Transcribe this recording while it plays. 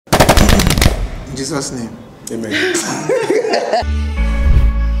In Jesus' name. Amen. It's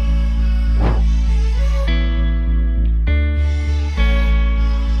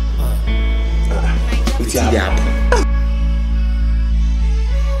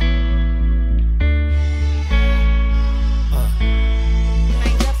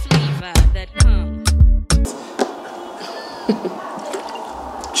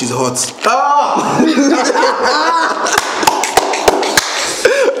She's hot.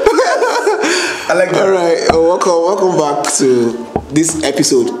 I like that. All right, welcome back to this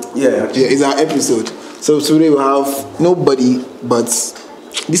episode. Yeah, it's our episode. So today we have nobody but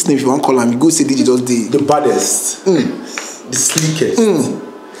this name. If you want to call him, you go say DJ just did the baddest, the sleekest,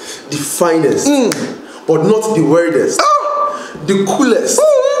 the finest, but not the weirdest, the coolest,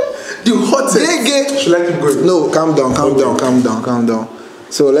 the hottest. Should I keep going? No, calm down.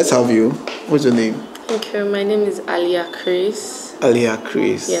 So let's have you. What's your name? Okay, my name is Aaliyah Chris. Aaliyah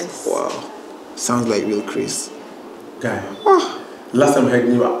Chris. Yes. Wow. Sounds like real Chris. Guy. Last time I heard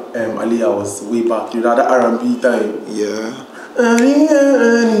you, Aaliyah was way back. You know that R&B time. Yeah.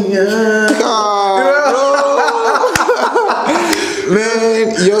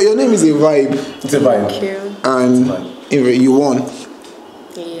 Man, your name is a vibe. It's a vibe. Thank you. And you won.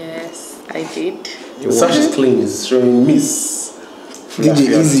 Yes, I did. The sash is clean. It's showing Miss.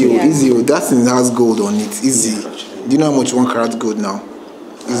 DJ, easy. Yeah. That thing has gold on it. Easy. Yeah, Do you know how much 1 carat gold now?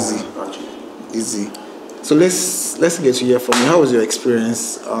 Easy. Easy. So let's get to hear from you. How was your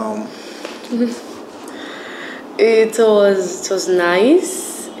experience? It was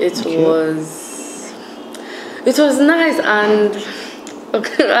nice. It was nice, and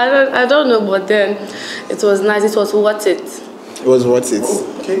okay, I don't know, but then it was nice. It was worth it. It was worth it.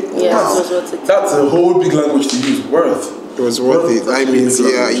 Okay. Yeah, it was worth it. That's a whole big language to use. Worth. It was worth it. I mean,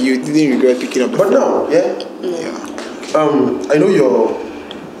 yeah, you didn't regret picking up the phone. But now, I know you're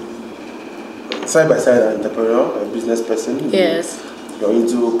side-by-side entrepreneur, a business person. Yes. You're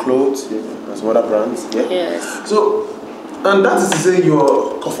into clothes, and some other brands. Yeah. Yes. So, and that is to say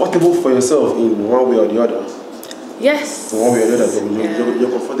you're comfortable for yourself in one way or the other. Yes. In one way or the other,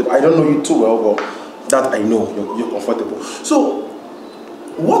 you're comfortable. I don't know you too well, but that I know you're comfortable. So,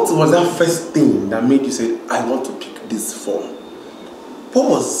 what was that first thing that made you say, I want to pick this form? What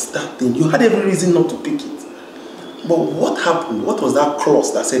was that thing? You had every reason not to pick it. But what happened? What was that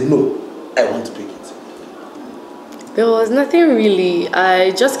clause that said, no, I want to pick it? There was nothing really.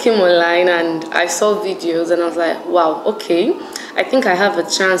 I just came online and I saw videos and I was like, wow, okay. I think I have a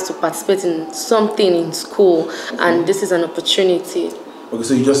chance to participate in something in school, and this is an opportunity. Okay,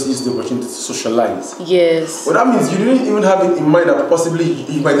 so you just used the opportunity to socialize? Yes. Well, that means you didn't even have it in mind that possibly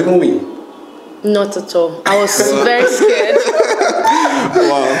you might even win? Not at all. I was very scared.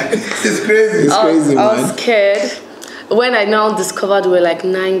 Wow. It's crazy. It's crazy, man. I was scared. When I now discovered we were like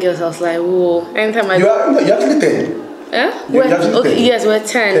 9 girls, I was like, whoa. Anytime I you're actually 10. Yeah? Okay, 10. Yes, we're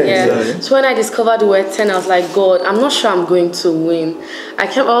 10. Yeah. So when I discovered we were 10, I was like, God, I'm not sure I'm going to win. I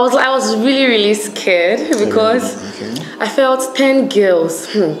was really, really scared because I felt 10 girls.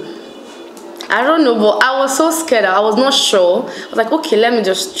 I don't know, but I was so scared. I was not sure. I was like, okay, let me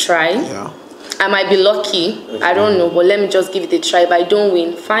just try. Yeah. I might be lucky. I don't know, but let me just give it a try. If I don't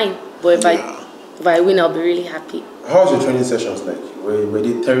win, fine. But if I win, I'll be really happy. How was your training sessions like? Were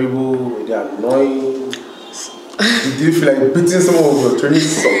they terrible? Were they annoying? Did you feel like beating some of your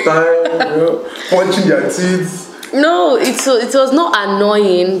trainees sometimes? Punching their teeth? No, it was not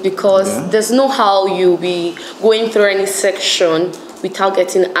annoying because there's no how you'll be going through any section without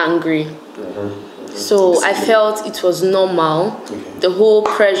getting angry. So I felt it was normal. The whole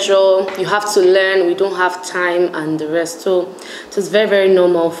pressure, you have to learn, we don't have time and the rest. So it was very, very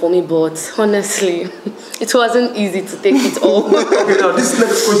normal for me, but honestly, it wasn't easy to take it all. Okay, now this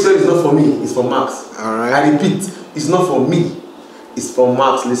next question is not for me, it's for Max. Alright. I repeat, it's not for me, it's for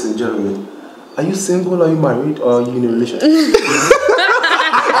Max, listen gentlemen. Are you single, are you married, or are you in a relationship?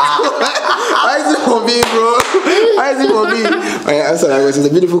 Why is it for me, bro? Why is it for me? Alright, answer that question. It's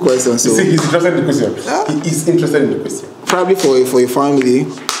a beautiful question. So he's interested in the question. He is interested in the question. Probably for a family.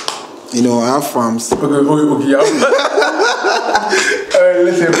 You know, I have farms. Okay.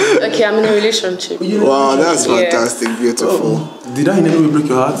 Listen. Okay, I'm in a relationship. Wow, that's fantastic, beautiful. Did I in any way break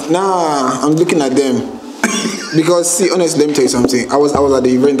your heart? Nah, I'm looking at them. Because see, honestly, let me tell you something. I was at the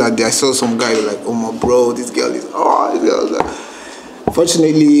event that day. I saw some guy like, oh my bro, this girl is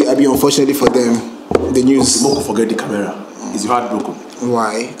Fortunately, unfortunately for them, the news. Don't forget the camera. Is your heart broken?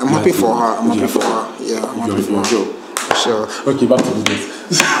 Why? I'm happy for her. I'm happy for her. Yeah, I'm happy for her. Sure. Okay, back to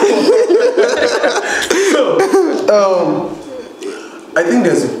business. So, I think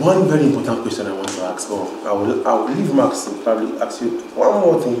there's one very important question I want to ask. But I will leave Max and probably ask you one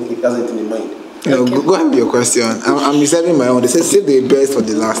more thing if he has anything in mind. Go ahead with your question. I'm reserving my own. They say save the best for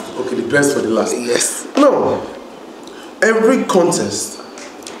the last. Okay, the best for the last. Yes. No. Every contest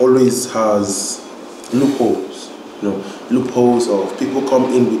always has loopholes. Loopholes of people come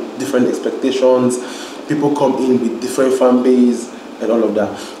in with different expectations, people come in with different fan base and all of that.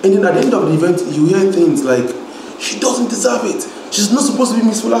 And then at the end of the event, you hear things like, she doesn't deserve it. She's not supposed to be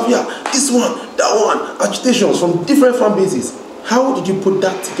Miss Fulafia. This one, that one, agitations from different fan bases. How did you put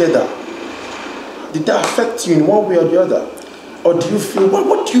that together? Did that affect you in one way or the other? Or do you feel,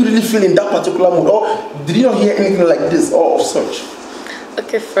 what do you really feel in that particular mood? Or did you not hear anything like this or of such?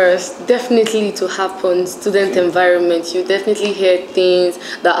 Okay, first, definitely it will happen. Student environment, you definitely hear things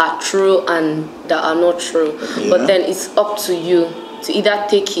that are true and that are not true. Yeah. But then it's up to you to either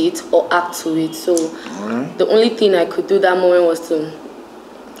take it or act to it. So the only thing I could do that moment was to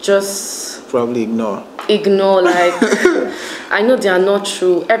just probably ignore, like I know they are not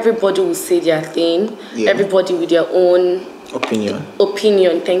true. Everybody will say their thing. Everybody with their own opinion.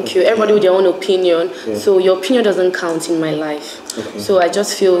 Thank you. Everybody with their own opinion. So your opinion doesn't count in my life. So I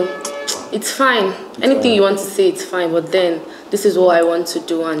just feel it's fine. Anything you want to say, it's fine. But then this is what I want to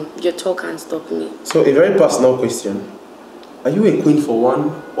do, and your talk can't stop me. So a very personal question: are you a queen for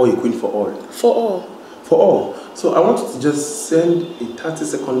one or a queen for all? For all. For all. So I want you to just send a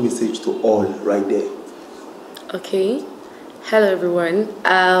 30-second message to all right there. Okay. Hello everyone.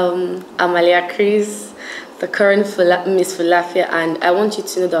 I'm Aaliyah Chris, the current Miss Fulafia, and I want you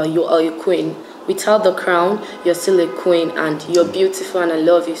to know that you are a queen. Without the crown, you're still a queen, and you're beautiful, and I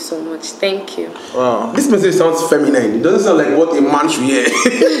love you so much. Thank you. Wow. This message sounds feminine. It doesn't sound like what a man should hear.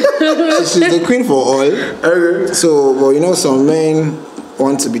 She's the queen for all. Okay. So, well, some men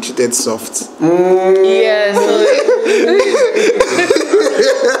want to be treated soft. Yeah.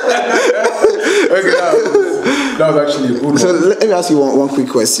 Okay, that was actually a good one. So let me ask you one quick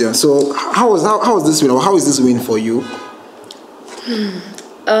question. So how is this win, or how is this win for you?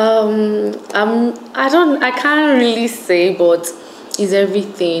 I can't really say, but it's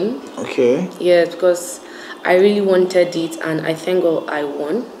everything. Okay. Yeah, because I really wanted it, and I thank God I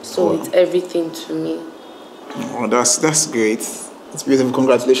won. So it's everything to me. Oh, that's great. It's beautiful.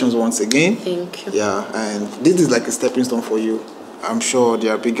 Congratulations once again. Thank you. Yeah, and this is like a stepping stone for you. I'm sure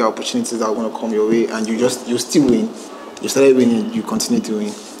there are bigger opportunities that are going to come your way, and you still win. You started winning, you continue to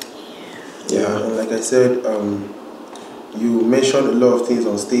win. Yeah, and like I said, you mentioned a lot of things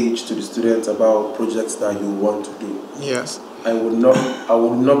on stage to the students about projects that you want to do. Yes. I would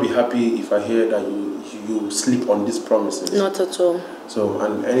not be happy if I hear that you sleep on these promises. Not at all. So,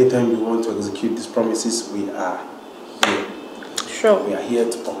 and anytime you want to execute these promises, we are here. Sure. We are here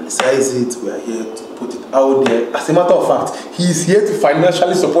to publicize it. We are here to put it out there. As a matter of fact, he is here to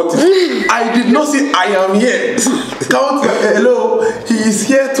financially support it. I did not say I am here. Count hello. He is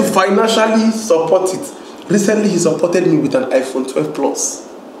here to financially support it. Recently, he supported me with an iPhone 12 Plus.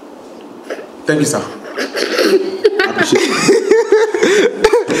 Thank you, sir. Appreciate it.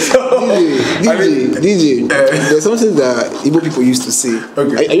 DJ, there's something that Igbo people used to say.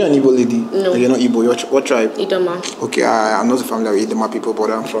 Okay. Are you an Igbo lady? No. You're not Igbo. What tribe? Idoma. Okay, I'm not familiar with Idoma people,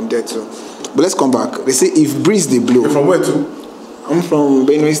 but I'm from there too. But let's come back. They say if breeze they blow. You're from where too? I'm from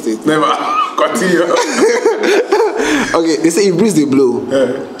Benue State. Never. Continue. Okay, they say if breeze they blow,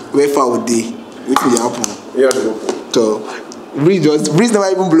 where far would they? Which will happen? Yeah. So breeze never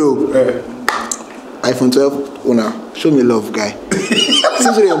even blow. iPhone 12 owner, show me love, guy.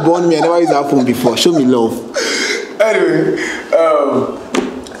 Since you born me, I never used that phone before. Show me love. Anyway,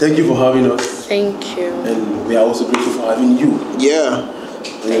 thank you for having us. Thank you. And we are also grateful for having you. Yeah.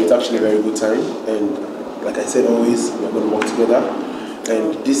 And it's actually a very good time. And like I said, always we are going to work together.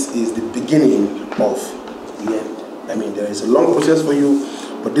 And this is the beginning of the end. I mean, there is a long process for you,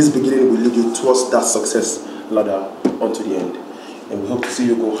 but this beginning will lead you towards that success ladder onto the end. And we hope to see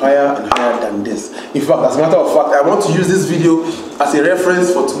you go higher and higher than this. In fact, as a matter of fact, I want to use this video as a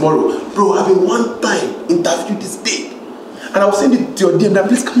reference for tomorrow. Bro, I've been one time interviewed this babe, and I was send it to your DM that,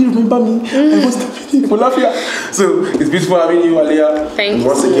 please, can you remember me? I was in Fulafia. So it's beautiful having you, Aaliyah. Thank you.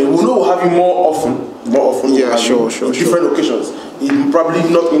 Once again, we'll know we'll have you more often. Yeah, sure. Different occasions. Probably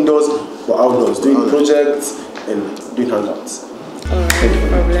not indoors, but outdoors, doing projects and doing hangouts.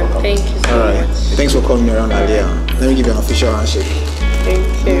 Alright, no problem. Thank you so much. Thanks for coming around, Aaliyah. Let me give you an official handshake.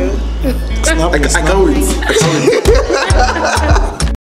 Thank you. I can't wait.